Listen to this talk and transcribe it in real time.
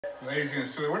Lazy and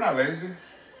silly. We're not lazy.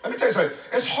 Let me tell you something.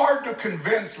 It's hard to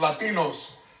convince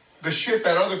Latinos the shit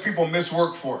that other people miss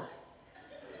work for.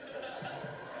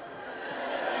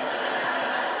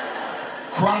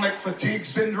 Chronic fatigue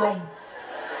syndrome.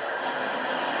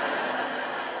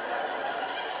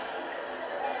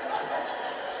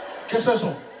 ¿Qué es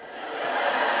eso?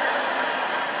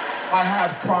 I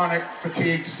have chronic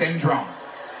fatigue syndrome.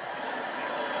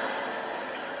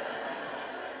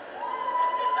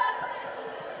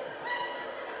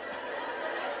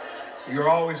 You're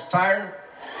always tired?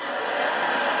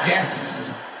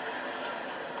 Yes.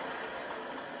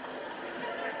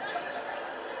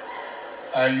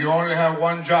 You only have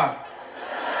one job.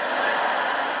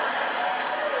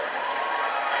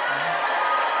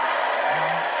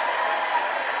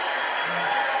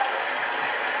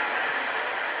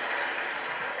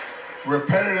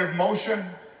 Repetitive motion.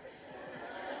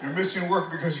 You're missing work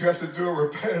because you have to do a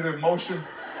repetitive motion.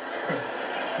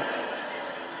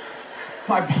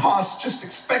 My boss just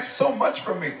expects so much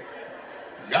from me.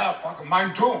 Yeah, fucking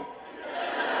mine too.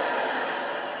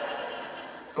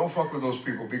 Don't fuck with those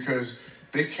people because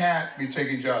they can't be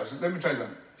taking jobs. Let me tell you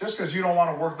something. Just because you don't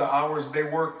want to work the hours they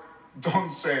work,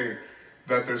 don't say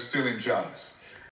that they're stealing jobs.